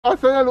I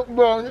say you look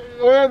brown.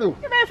 What you do?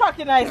 You may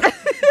fucking nice. Sweet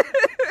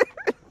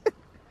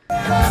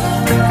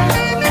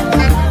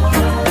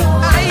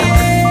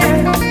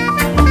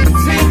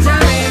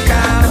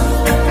Jamaica.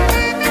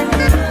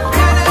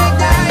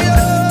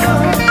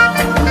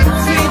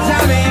 Sweet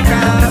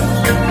Jamaica.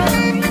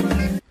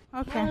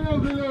 Okay.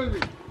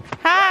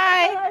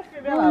 Hi. Hi.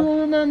 Do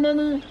you remember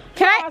me?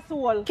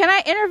 Can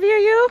I interview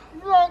you?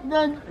 No,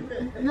 then,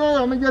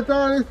 yeah, I get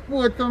all this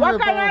sport.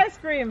 What kind of ice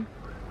cream?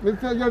 You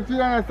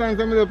understand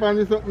something upon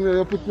this something there,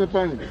 you put me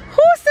upon it.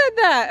 Who said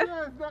that?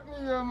 Yes, that's me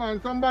here,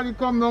 man. Somebody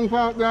come down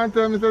from there and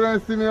tell me so they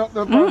see me up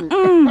the pan.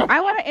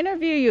 I want to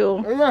interview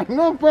you. Yeah,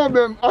 no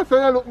problem. I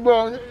say you look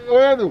brown.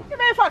 What you do? You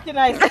may fucking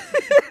nice.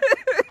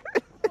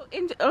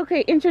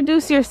 Okay,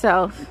 introduce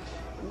yourself.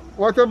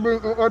 What you bring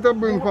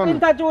for me?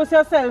 Introduce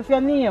yourself,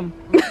 your name.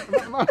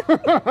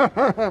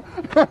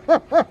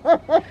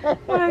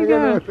 My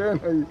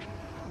God.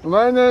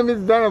 My name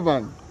is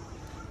Donovan.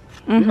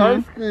 The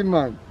ice cream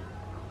man.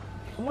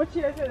 How much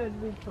years have you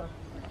been for?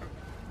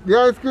 The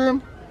ice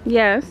cream?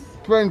 Yes.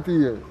 20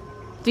 years.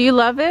 Do you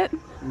love it?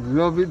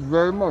 Love it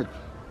very much.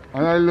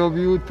 And I love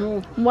you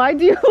too. Why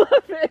do you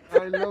love it?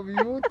 I love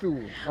you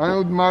too. I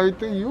would marry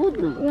to you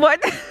too. What?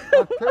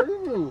 I'm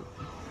telling you.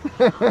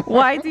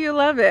 Why do you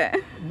love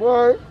it?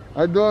 Boy,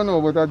 I don't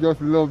know, but I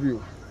just love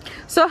you.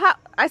 So how,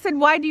 I said,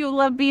 why do you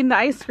love being the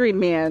ice cream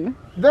man?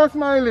 That's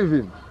my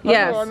living.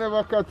 Yes. I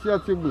never catch you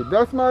too good.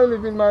 That's my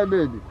living, my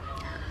baby.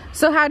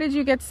 So how did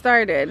you get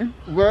started?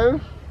 Well,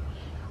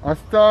 I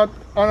start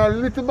on a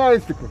little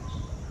bicycle.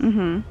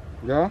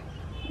 Yeah?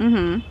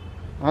 And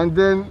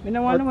then... You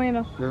don't want to win.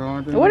 You don't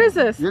want to What is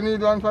this? You need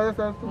one for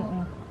yourself too?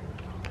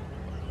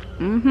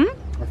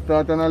 I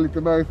start on a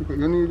little bicycle.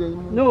 You need it?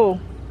 No.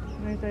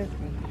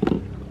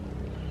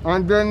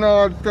 And then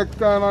I take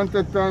time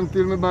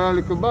till I buy a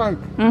little bike.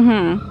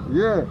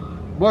 Yeah.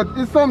 But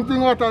it's something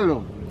what I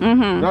love.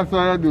 That's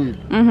why I do it.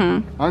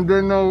 And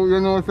then now, you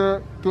know, say,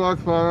 to as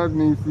far as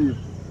me see it.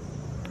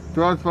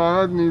 To as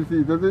far as me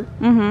see it, does it?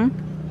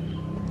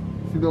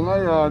 Sit down my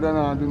yard and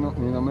I do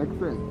nothing, it don't make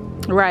sense.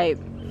 Right.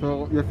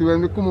 So, you see,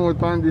 when we come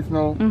out on this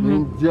now, me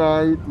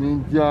enjoy it, me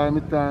enjoy my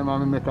time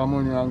and me make a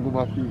money and go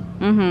back in.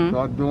 So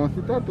I don't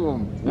sit at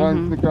home.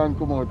 Once we can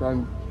come out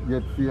and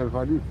get sale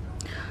for this.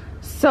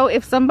 So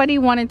if somebody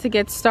wanted to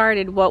get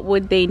started, what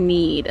would they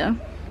need?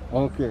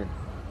 Okay.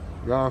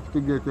 You have to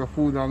get your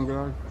food and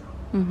glass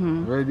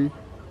ready.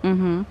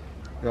 You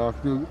have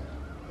to...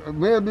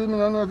 Maybe, I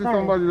don't know if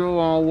somebody don't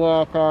want to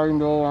walk or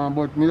don't want,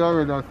 but me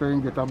already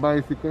saying get a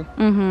bicycle.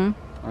 And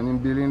in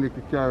building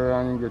little carrier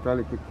and get a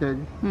little keg.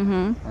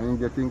 And in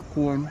getting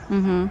cone.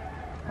 And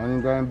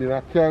in going to build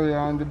a carrier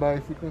on the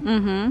bicycle.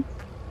 And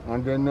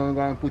then now I'm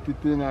going to put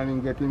it in and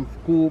in getting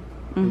scoop.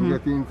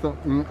 Getting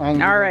something.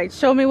 Alright,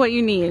 show me what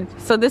you need.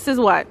 So this is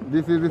what?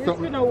 This is the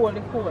something.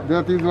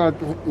 That is what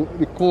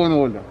the cone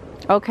holder.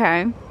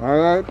 Okay.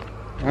 Alright?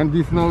 And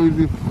this now is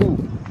the scoop.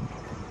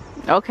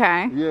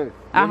 Okay. Yes.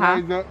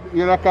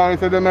 You know, call it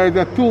there is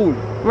a tool.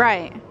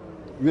 Right.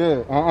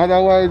 Yeah. And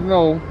otherwise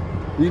now,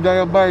 either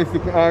your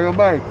bicycle or your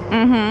bike.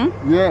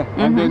 Yeah.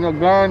 And then you're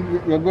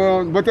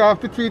going, but you have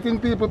to treat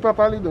people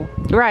properly though.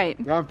 Right.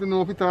 You have to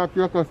know if you talk to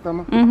your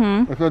customer.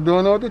 If you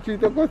don't know how to treat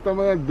your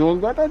customer, you don't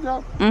get a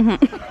job.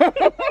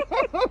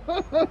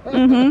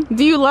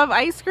 Do you love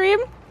ice cream?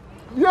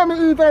 Yeah,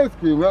 me eat ice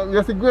cream.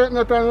 You see Great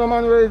Nut and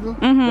Lemon Raisin?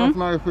 That's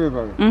my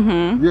favorite.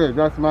 Yeah,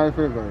 that's my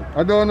favorite.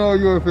 I don't know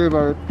your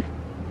favorite.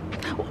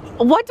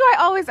 What do I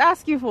always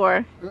ask you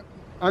for?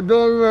 I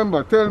don't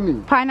remember. Tell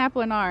me.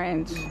 Pineapple and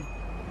orange.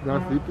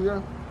 That's it,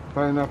 yeah.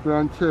 Pineapple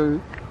and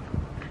cherry.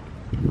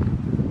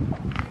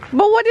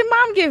 But what did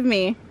mom give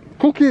me?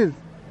 Cookies.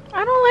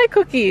 I don't like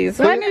cookies.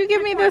 Why didn't you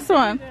give me this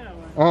one?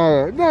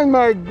 Alright. Oh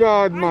my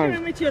God,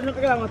 man.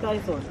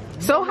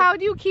 So how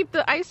do you keep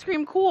the ice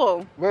cream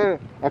cool? Well,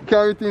 I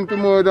carry it into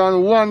more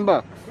than one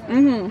box.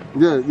 Yeah,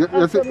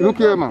 you see, look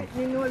here, man.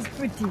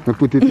 We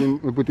put it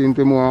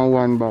into more than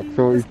one box,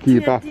 so it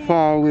keeps a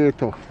far way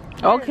tough.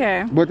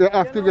 Okay. But you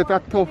have to get a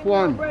tough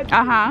one.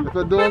 If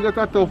you don't get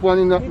a tough one,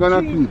 you're not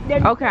gonna keep.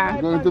 Okay.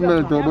 It's going to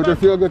melt out. But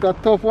if you get a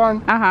tough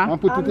one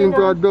and put it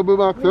into a double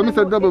box, when I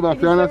say double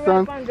box, you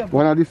understand?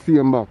 One of the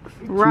same box.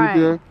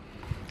 Right.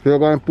 So you're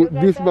going to put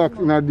this box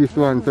in this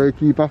one, so you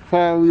keep a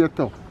far way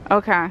tough.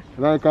 Okay.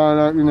 Like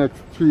the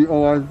next 3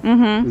 hours,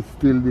 it's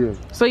still there.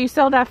 So you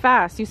sell that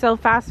fast? You sell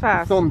fast?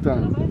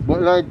 Sometimes.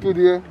 But like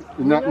today, it's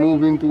not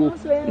moving too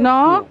far.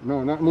 No?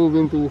 No, not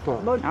moving too far.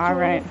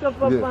 Alright. Yeah.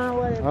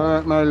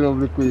 Alright, my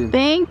lovely queen.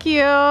 Thank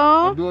you.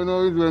 I don't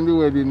know it's when the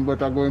wedding,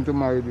 but I'm going to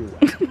marry you.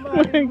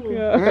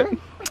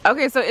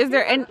 Okay, so is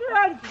there any...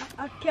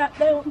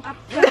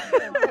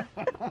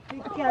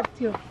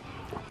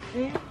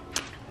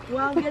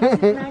 Well, get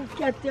it and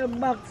get your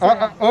box.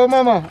 Oh,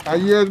 mama, I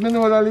hear me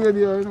know the lady,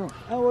 you know.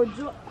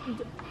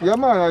 Yeah,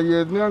 man, I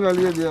hear me know the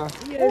lady. Yes,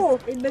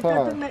 it's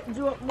better to make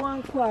joke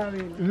one quarrel.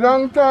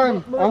 Long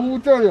time, I will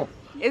tell you.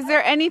 Is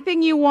there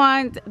anything you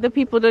want the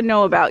people to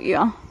know about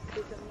you?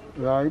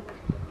 Like?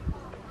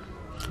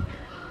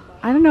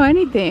 I don't know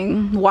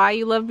anything. Why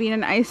you love being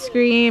an ice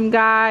cream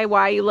guy?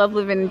 Why you love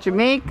living in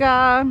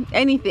Jamaica?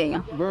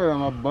 Anything. Well,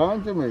 I'm a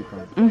born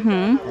Jamaican.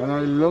 Mhm. And I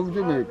love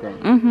Jamaica.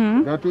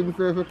 Mhm. That wouldn't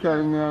say if you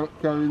carry me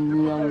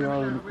away, I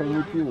wouldn't come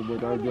with you,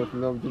 but I just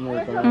love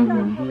Jamaica. I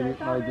love being with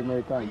my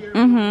Jamaicans.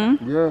 Mhm.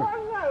 Yeah.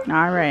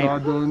 All So right. I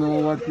don't know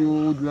what you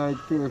would like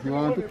to. If you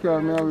want to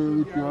carry me away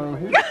with you,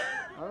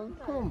 I'll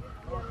come.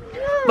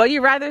 But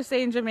you'd rather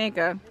stay in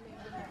Jamaica.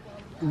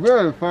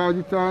 Well, for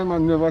the time I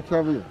never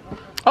travel.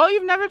 Oh,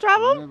 you've never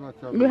traveled? Never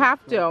travel. You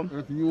have to.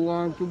 If you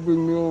want to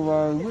bring me over,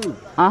 I will.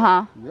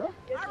 Uh-huh. Yeah?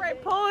 All right,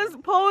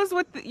 pose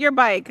with your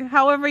bike,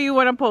 however you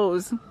want to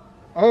pose.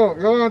 Oh,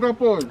 you want to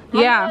pose?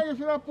 Yeah. You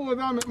should have posed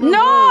and make me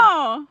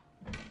No!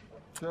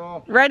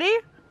 So, Ready?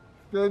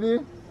 steady,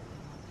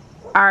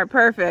 All right,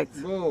 perfect.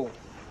 go.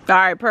 All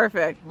right,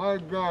 perfect. My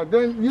God.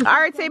 Then you All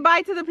right, say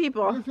bye to the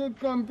people. You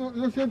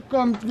should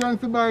come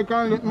against the bike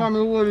and let mommy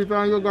hold it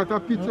and you got a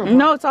picture.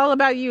 No, it's all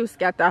about you,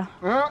 Skata.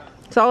 Huh?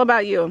 It's all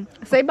about you.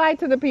 Say bye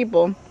to the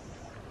people.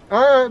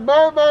 Alright,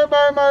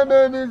 bye my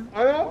babies.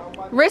 Hello?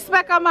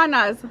 Respect our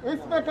manners.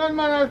 Respect and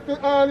manners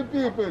to all the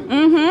people.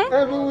 Mm-hmm.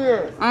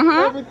 Everywhere.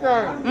 Mhm. Every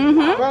time.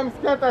 Mhm. From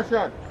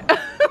Scattershot.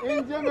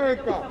 In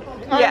Jamaica.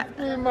 Yeah. Ice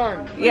cream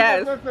man. Yes.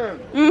 Respect yourself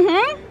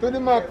Mm-hmm. to the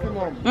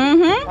maximum.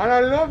 Mm-hmm. And I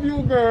love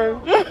you, girl.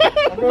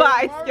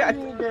 Bye, I Scat.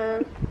 love you,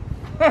 girl.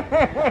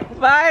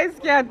 Bye,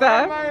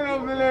 Skata. My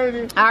lovely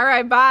lady. All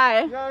right,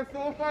 bye. You're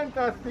so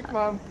fantastic,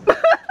 ma'am.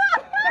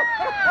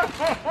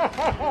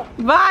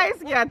 Bye,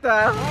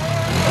 Skata.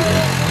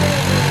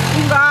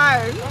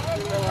 Bye.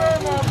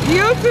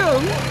 You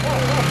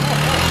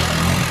too.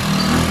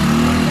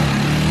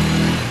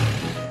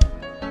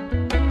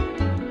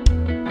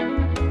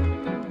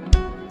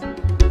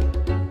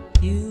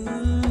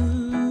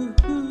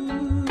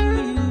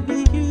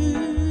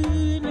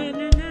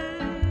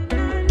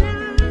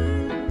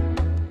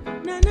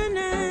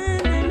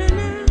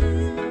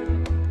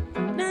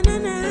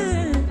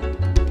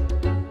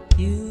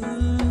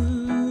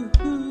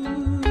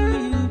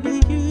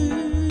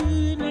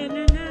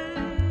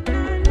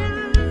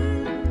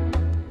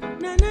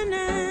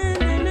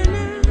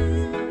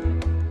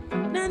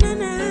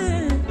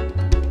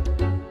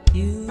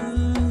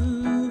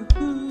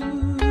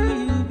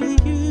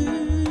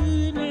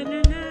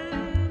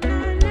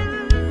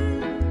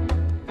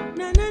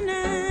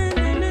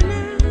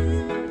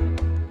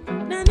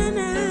 Na na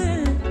na